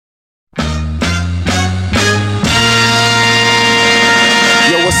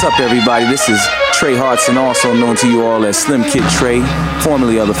What's up, everybody? This is Trey Hartson, also known to you all as Slim Kid Trey,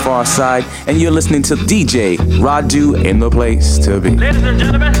 formerly of The Far Side, and you're listening to DJ Radu in the place to be. Ladies and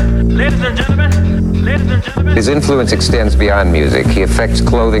gentlemen, ladies and gentlemen, ladies and gentlemen. His influence extends beyond music. He affects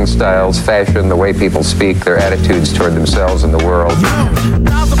clothing styles, fashion, the way people speak, their attitudes toward themselves and the world.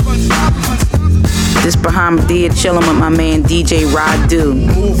 This Bahamadia chillin' with my man DJ Radu.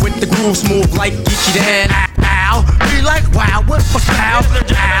 Move with the groove, smooth like Geechee Dan. Ow, be like wow, what my style?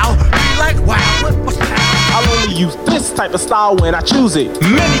 Ow, be like wow, what my style? I'll only use this type of style when I choose it.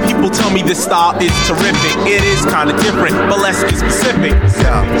 Many people tell me this style is terrific. It is kinda different, but let's be specific.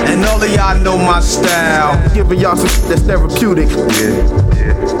 Yeah, and all of y'all know my style. Giving y'all some that's therapeutic. Yeah.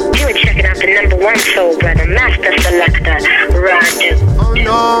 You are checking out the #1 soul brother, master selector, Radu.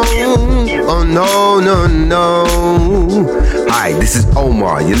 Oh no. Hi, this is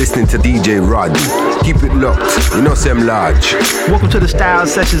Omar. You're listening to DJ Radu. Keep it locked. You know Sam Large. Welcome to the Style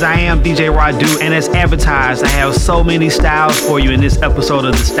Sessions. I am DJ Radu, and as advertised, I have so many styles for you in this episode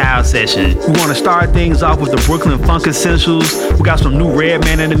of the Style Session. We want to start things off with the Brooklyn Funk Essentials. We got some new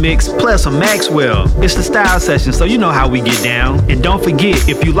Redman in the mix, plus some Maxwell. It's the Style Session, so you know how we get down. And don't forget,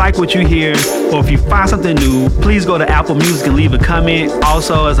 if you like what you hear, or if you find something new, please go to Apple Music and leave a comment.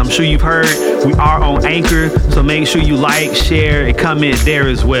 Also, as I'm sure you've heard, we are on Anchor, so make sure you like, share, and comment there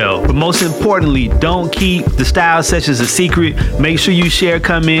as well. But most importantly, don't keep the Style Sessions a secret. Make sure you share,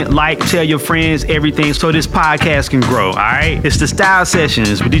 comment, like, tell your friends, everything, so this podcast can grow, all right? It's the Style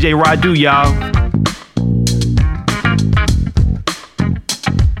Sessions with DJ Radu, y'all.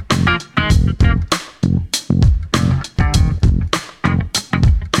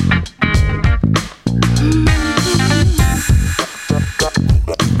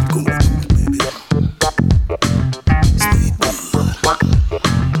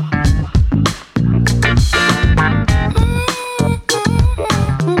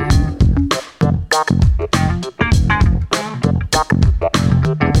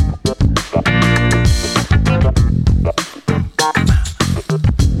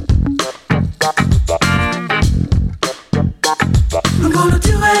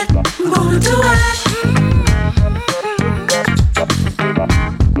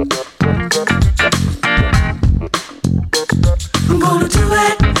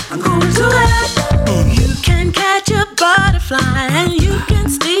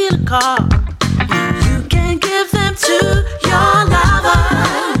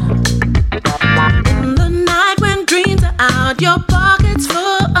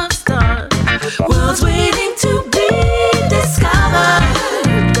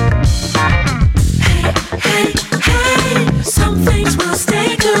 Some things will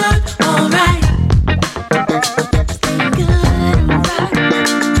stay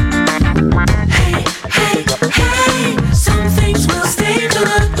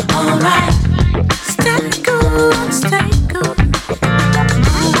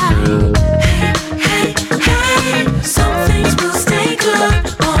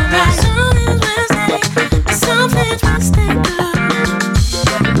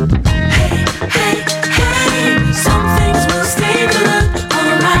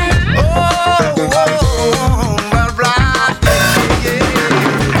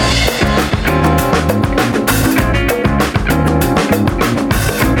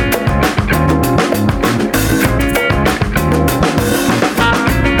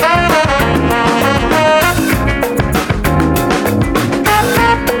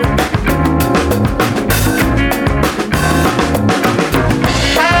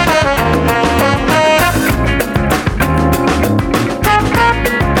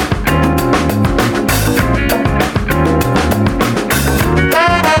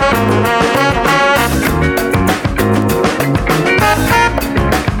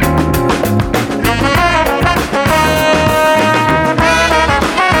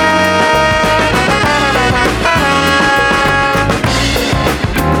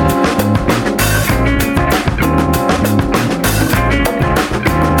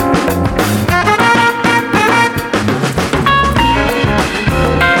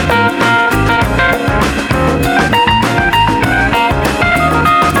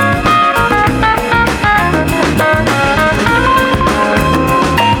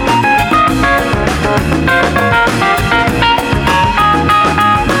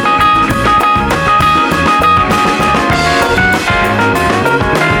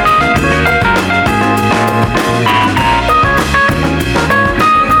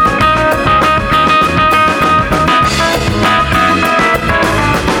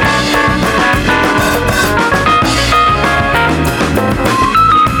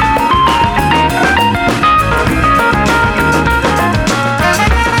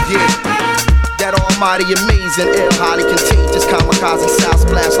mighty amazing, ill, highly contagious, kamikaze sound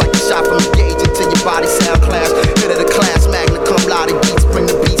splash like a shot from a gauge until your body sound clash. Hit of the class, magna cum laude beats, bring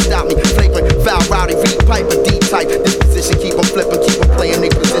the beat, stop me, flagrant, foul, rowdy, read piper, D-type. This position, keep them flipping, keep them playing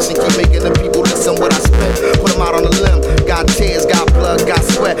their position, keep making the people listen what I spit. Put them out on the limb, got tears, got blood, got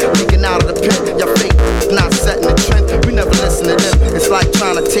sweat, leaking out of the pen. Your fake not setting the trend, we never listen to them. It's like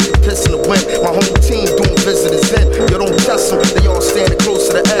trying to take a piss in the wind. My whole team doing visitors in. You don't test them, they all standing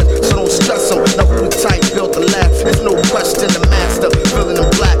close to the edge, so don't stress them. Know who the type built the lab, there's no question the master. Feeling in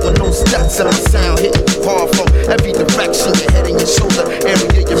black with no steps and my sound hitting you hard from every direction. Your head and your shoulder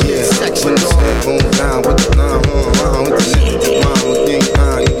area, your midsection. Boom down with the line, with the neck, with the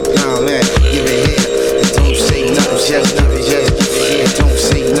line, man. Give it here, and don't say nothing, just give it here. Don't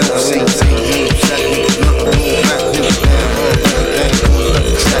say nothing, say nothing.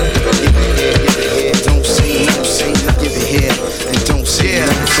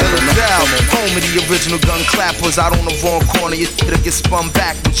 Home of the original gun clappers out on the wrong corner. You it'll get spun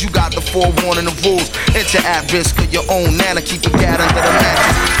back, but you got the forewarning of rules. Enter at risk of your own nana. Keep the gat under the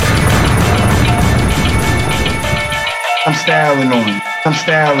mattress. I'm styling on you. I'm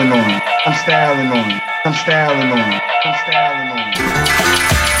styling on you. I'm styling on you. I'm styling on you. I'm styling on you.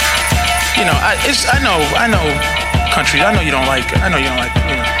 You know, I know countries. I know you don't like. I know you don't like.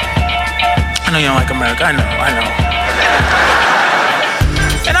 You know. I know you don't like America. I know.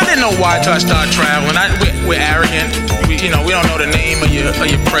 And I didn't know why until I started traveling. We're arrogant. We don't know the name of your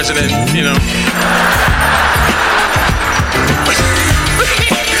president. You know.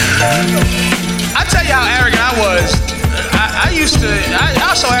 I tell you how arrogant I was. I was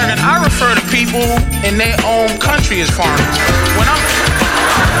so arrogant. I refer to people in their own country as foreigners. When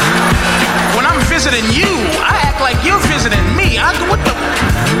I'm visiting you, I act like you're visiting me.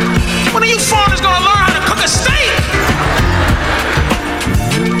 When are you foreigners gonna learn how to cook a steak?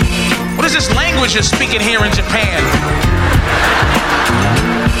 What is this language you're speaking here in Japan?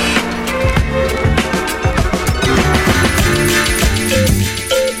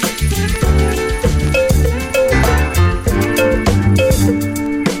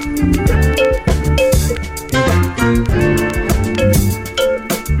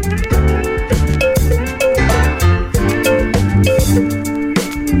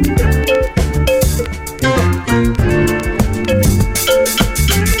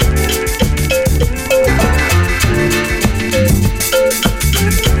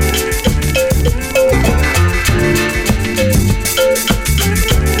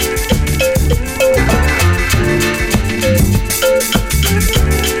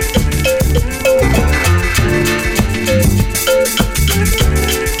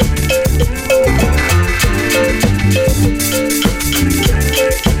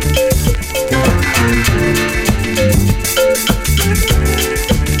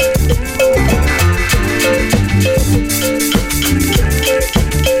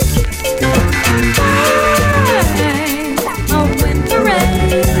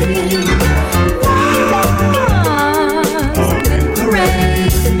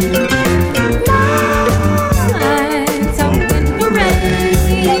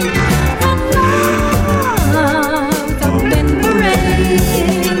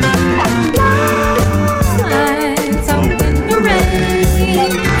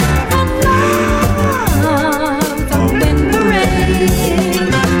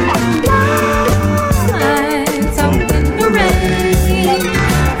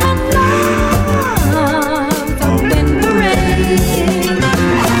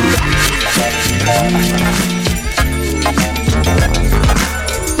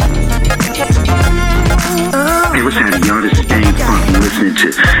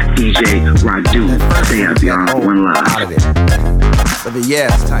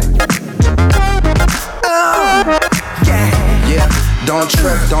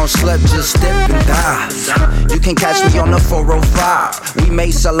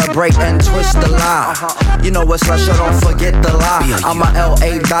 Celebrate and twist the lie. You know it's Usher, don't forget the lie. I'm a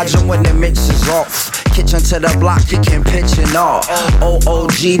LA Dodger when the mix is off. Kitchen to the block, you can pitch and all.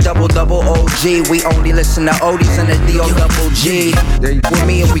 OOG, double OG. We only listen to oldies and the D-O-double-G. With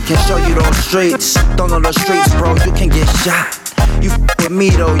me and we can show you those streets. Don't know the streets, bro, you can get shot. You with me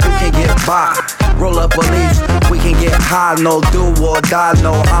though, you can get by. Roll up a leaf, we can get high. No do or die,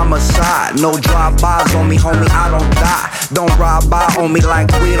 no homicide. No drive-bys on me, homie, I don't die. Don't ride by on me like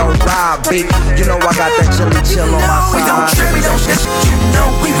we don't ride, bitch. You know I got that chilly chill on my side. We don't trip, we don't miss, you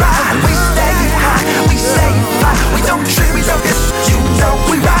know we ride. We stay high, we stay fly. We don't trip, we don't miss, you know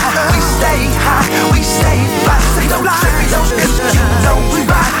we ride. We stay high, we stay fly. We don't trip, we don't miss, you know we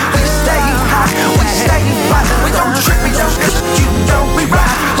ride. We stay high, we stay fly. We don't trip, we don't miss, you know we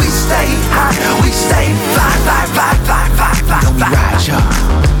ride. We stay high, we stay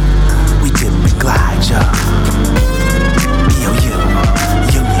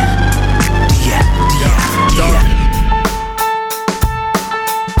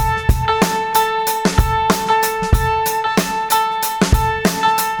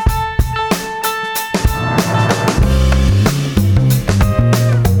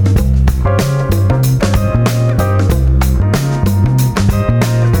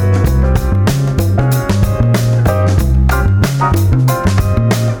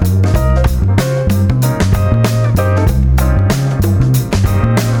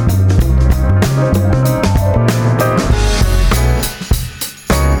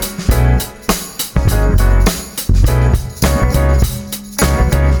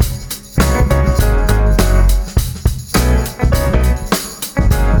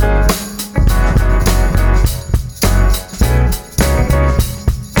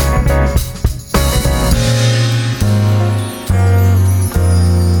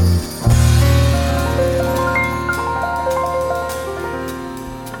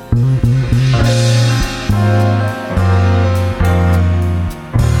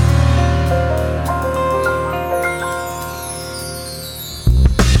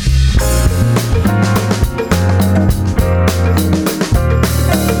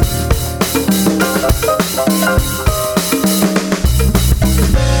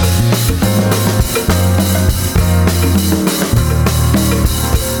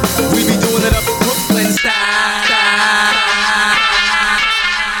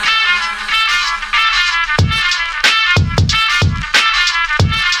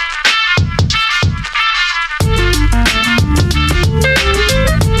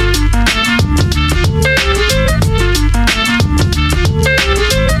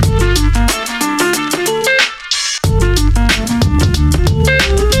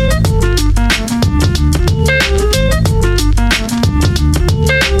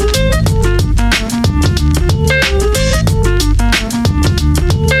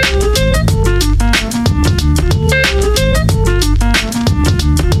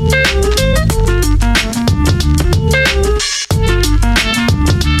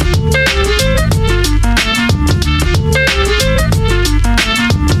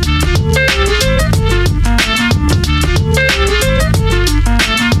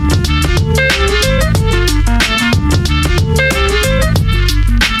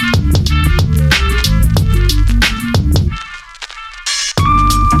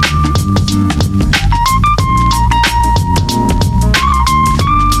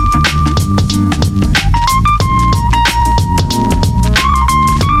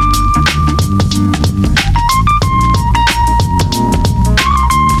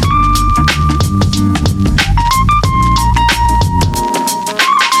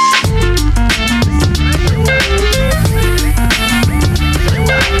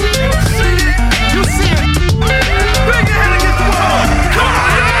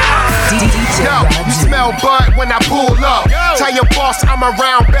smell bud when I pull up. Tell your boss I'm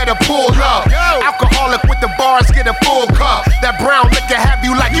around, better pull up. Alcoholic with the bars, get a full cup. That brown liquor have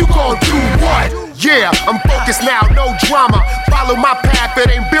you like you gon' do what? Yeah, I'm focused now, no drama. Follow my path, it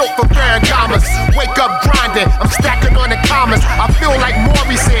ain't built for Ferragamas. Wake up grinding, I'm stacking on the commas. I feel like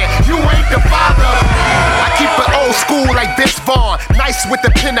Maury said, you ain't the father. I keep it old school like Vince Vaughn. Nice with the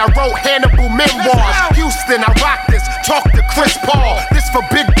pen, I wrote Hannibal memoirs. Houston, I rock this, talk to Chris Paul. This for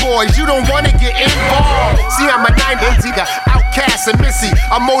big boys, you don't wanna get involved. See, I'm a 90s, either Outcast and Missy.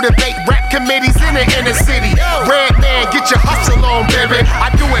 I motivate rap committees in the inner city. Red man, get your hustle on, baby.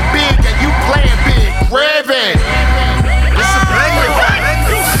 I do it big and you playing big. Raven. Listen, bang it.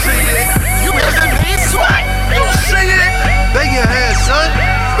 You see it. You hear the beat swat. You see it. Bang your head, son.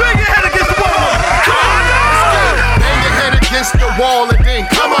 Bang your head against the wall. Come on. Bang your head against the wall and then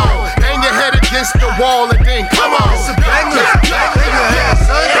come on. Bang your head against the wall and then come on. Bang your head,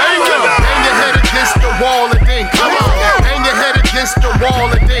 son. Bang your head against the wall and then come on. Bang your head against the wall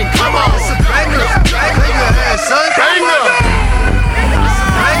and then come on. Bang your head, son. Bang your.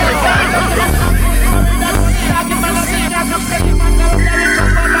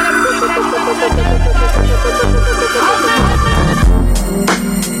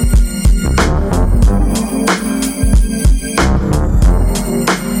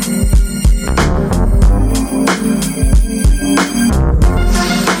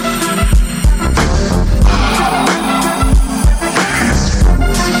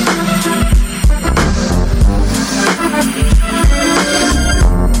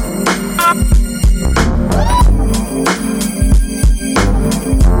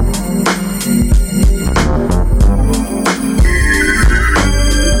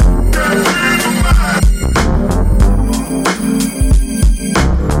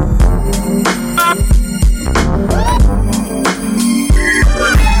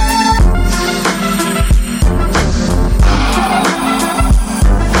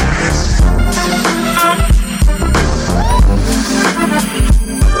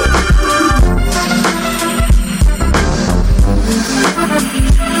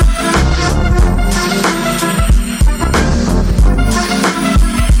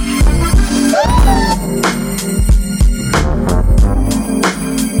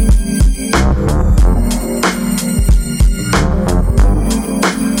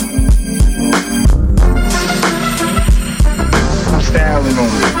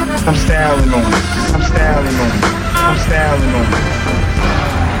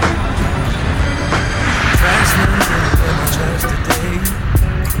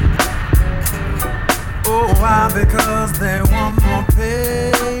 Because they want more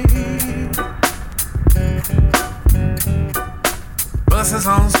pay. Buses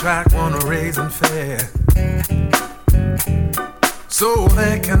on strike wanna raise and fare, so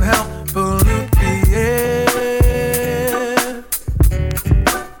they can help pollute the air.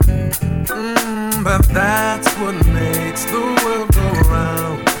 But that's what makes the world go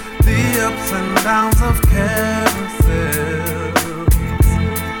round. The ups and downs of carousels,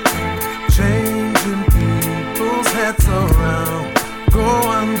 changing people's heads around. Go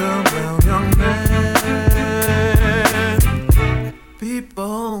underground, young man.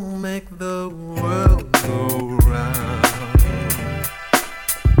 People make the world go round.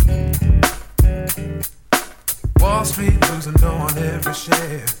 Wall Street losing on every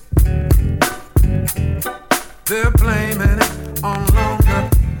share. They're blaming it on longer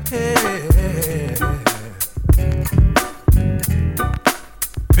hair.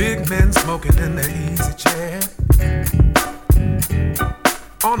 Big men smoking in their easy chair,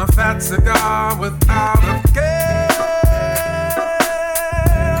 on a fat cigar without a care.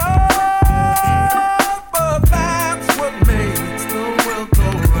 But that's what makes the world go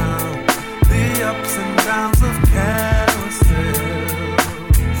round. The ups and downs of carousels,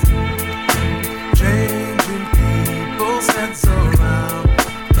 changing people's heads around.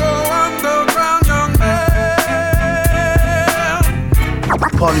 Go underground, young man.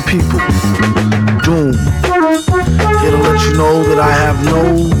 Party people, Doom. Here to let you know that I have no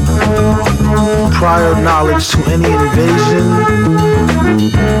prior knowledge to any invasion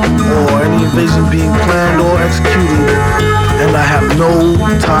or any invasion being planned or executed, and I have no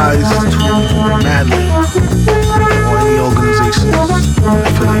ties to Madlib or any organizations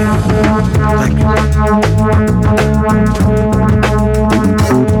affiliated.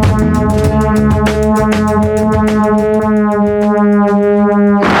 Thank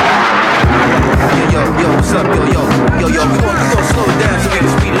you. What's up, yo, we gonna slow it down so we can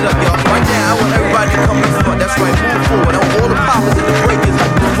speed it up, y'all. Right now, I want everybody to come in front. That's right, move forward. I want all the poppers and the breakers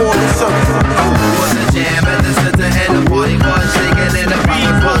before this circus. Was a jam at the center and the party was shaking and the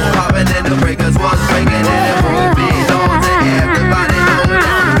poppers was popping and the breakers was breaking.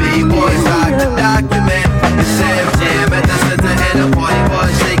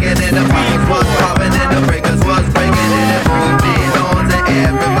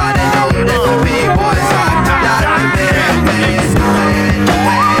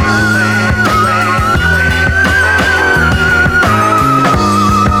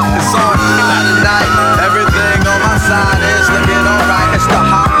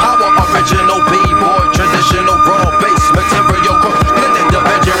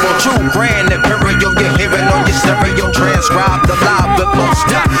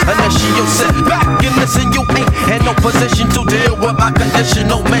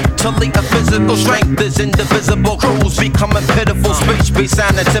 mentally and physical strength is indivisible. Crews becoming pitiful, speech be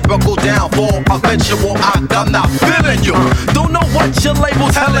sounding typical. Downfall eventual. I'm not feeling you. Don't know what your label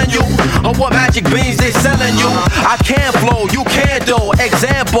telling you or what magic beans they selling you. I can't flow, you can't do.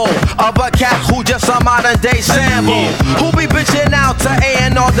 Example of a cat who just a modern day sample. Who be bitching out to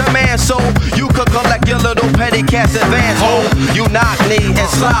A&R demand so you could collect your little petty cash advance. Oh, you knock me and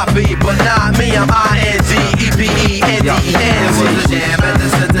sloppy, but not me. I'm INDEPENDEN. It was a jam at the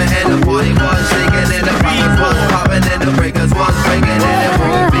center and the party was shaking and the poppers was popping and the breakers was breaking and it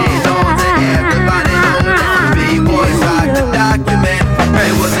won't be known to everybody know that the B-boys rock the document.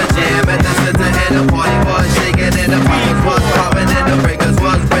 It was a jam at the center and the party was shaking and the poppers was popping and the breakers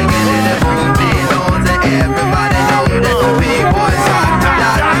was breaking and it won't be known to everybody know that the B-boys rock the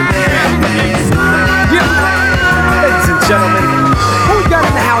document. Ladies and gentlemen, who we got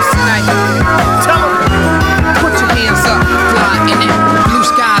in the house tonight? Tell them. Put your hands up, fly in it. Blue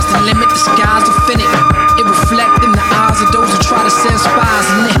skies the limit, the sky's the finish. It reflect in the eyes of those who try to send spies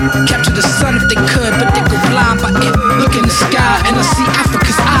in it. Capture the sun if they could, but they go blind by it. Look in the sky and I see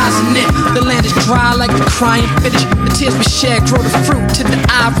Africa's eyes in it. The land is dry like the crying finish. The tears we shed grow the fruit to the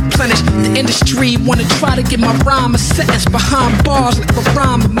eye replenish. The industry wanna try to get my rhyme a sentence behind bars like a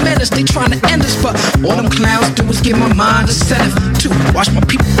rhyme a menace. They trying to end us, but all them clowns do is give my mind incentive to watch my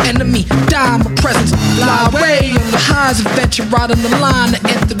people enemy die in my presence. Fly away on the highs adventure, right on the line to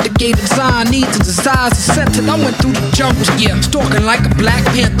enter the gate of Zion. Needs and desires are centered. I went through the jungles, yeah, stalking like a Black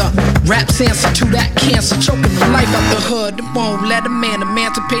Panther. Rap's answer to that cancer, choking the life out the hood. It won't let a man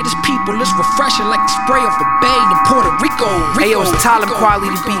emancipate his people. It's refreshing like the spray of a bay in Puerto Rico. Hey yo, it's Talib Kweli,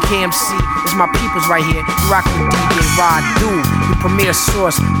 the BKMC. It's my peoples right here. You rockin' with DJ Rod Dude, the premier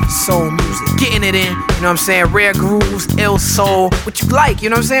source for soul music. Getting it in, you know what I'm saying? Rare grooves, ill soul. What you like, you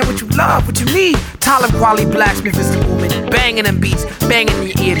know what I'm saying? What you love, what you need. Talib Kweli Blacksmith is the movement. Banging them beats, banging in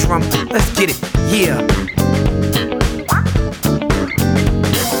your eardrum. Let's get it, yeah.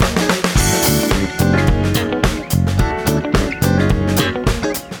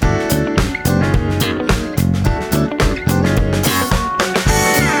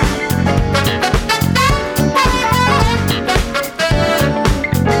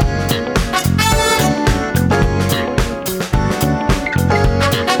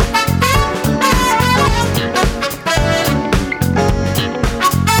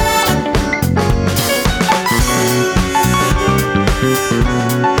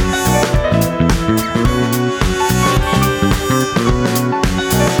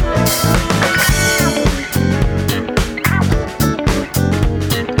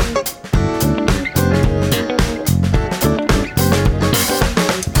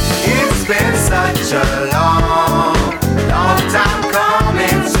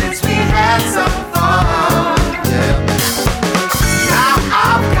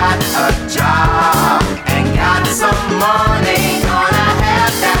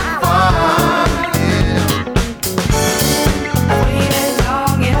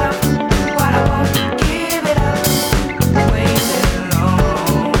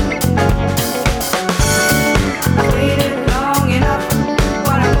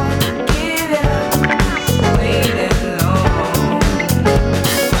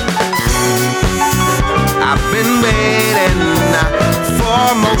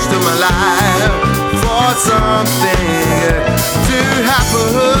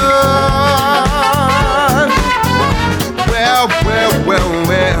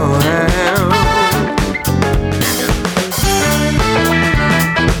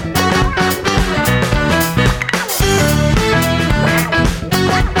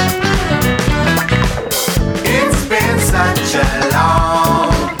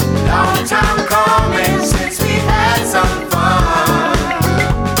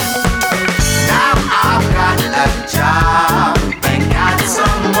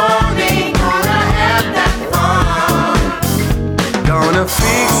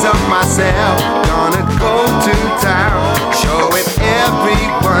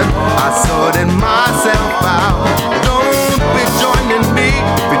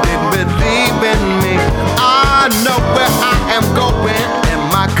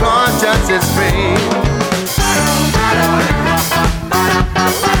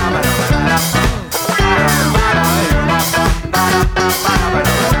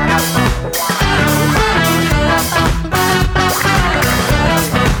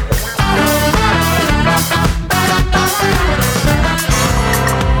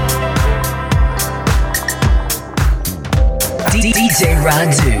 DJ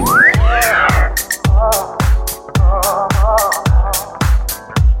Radu.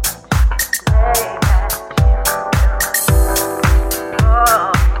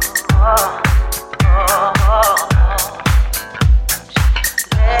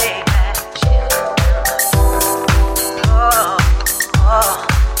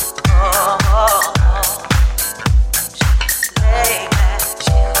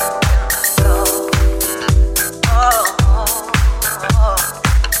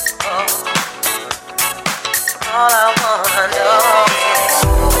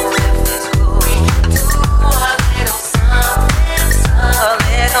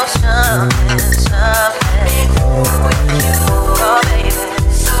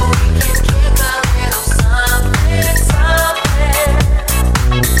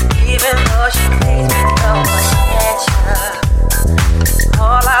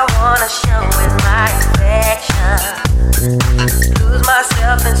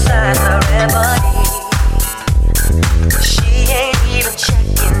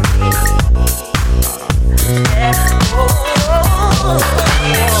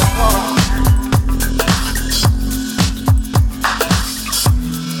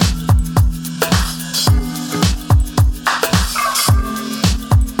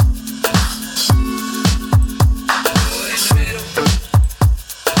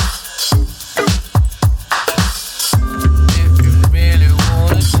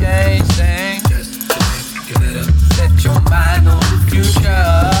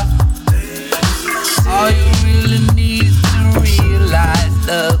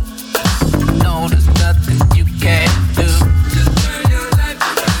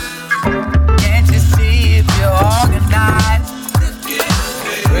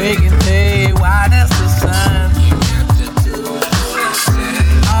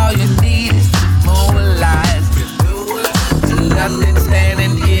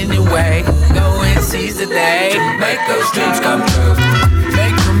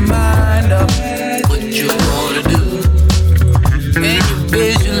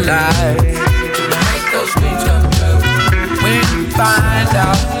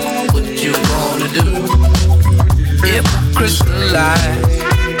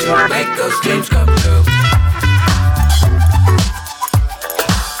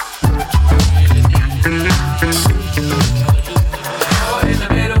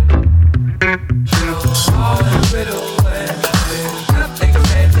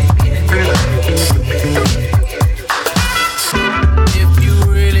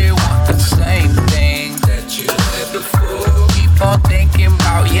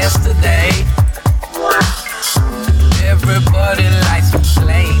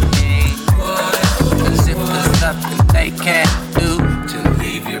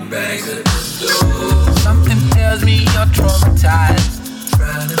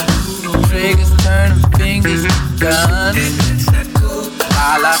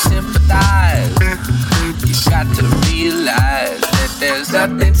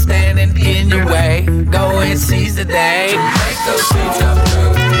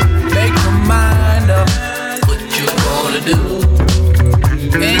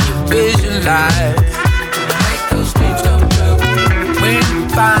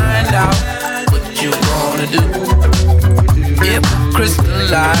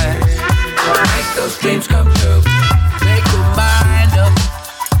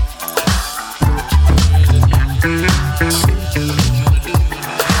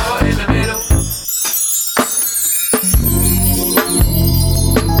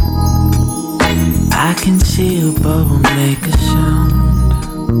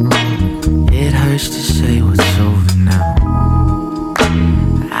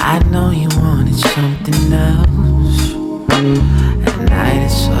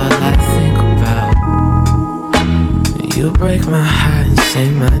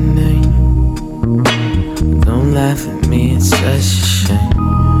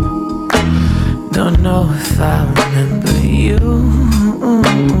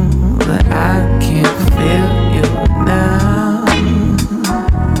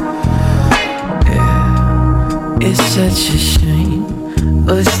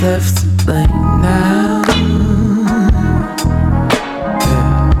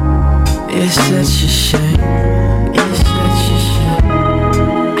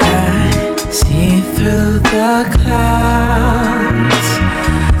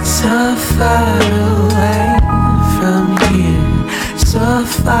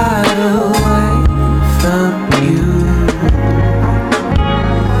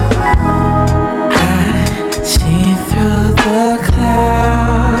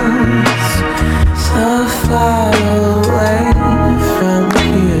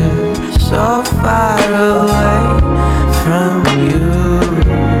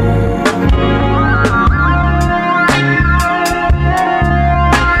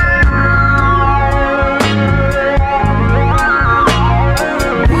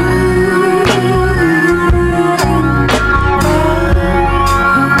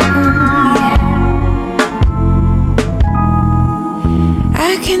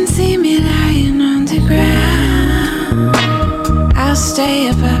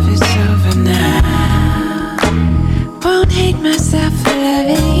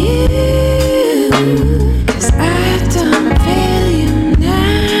 Cause I don't feel you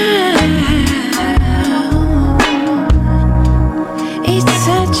now.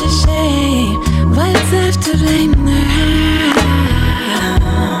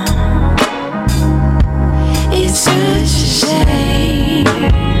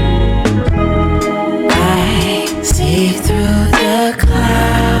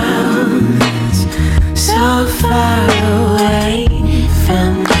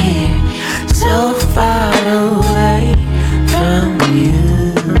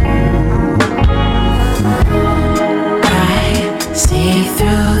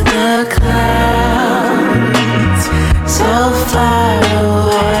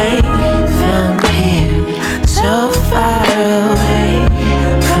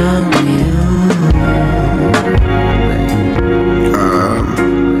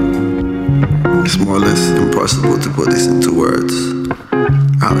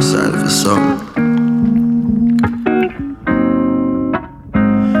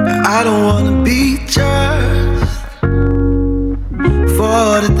 I don't wanna be judged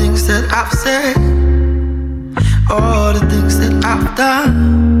for the things that I've said, all the things that I've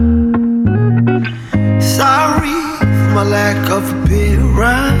done. Sorry for my lack of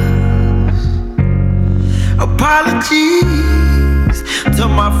appearance. Apologies to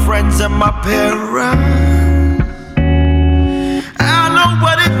my friends and my parents. I know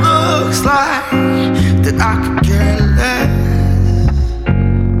what it looks like that I could care less,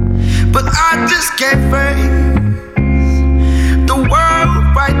 but I just can't face the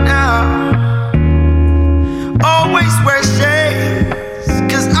world right now. Always wear shades,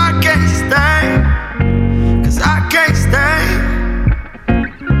 cause I can't stand,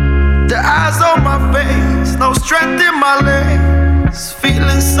 the eyes on my face, no strength in my legs,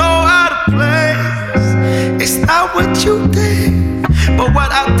 feeling so out of place. It's not what you think, but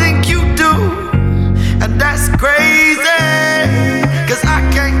what I think you do, and that's crazy, cause I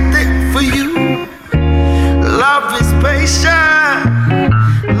can't think for you. Love is patient,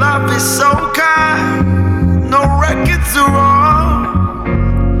 love is so kind, no records are wrong,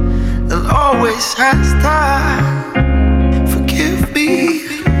 and always has time. Forgive me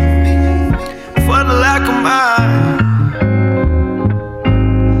for the lack of mine.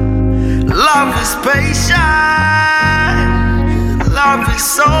 Love is patient, love is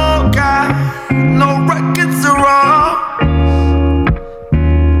so kind, no records are wrong,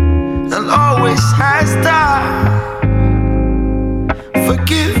 and always has time.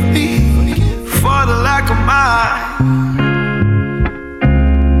 Forgive me for the lack of mine.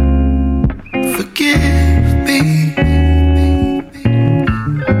 Forgive me.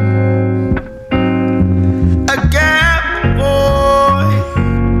 A gap boy,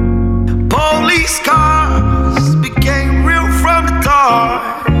 police cars became real from the start.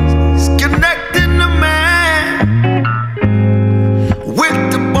 It's connecting the man with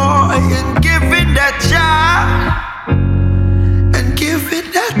the boy and giving that child,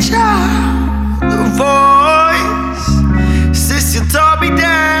 the voice. Since you taught me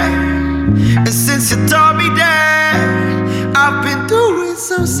that, and since you taught me that, I've been doing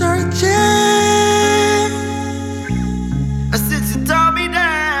some searching. And since you taught me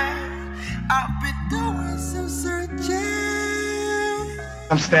that, I've been doing some searching.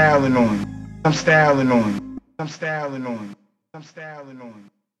 I'm styling on you. I'm styling on you. I'm styling on you. I'm styling on you.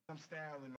 I'm styling on you.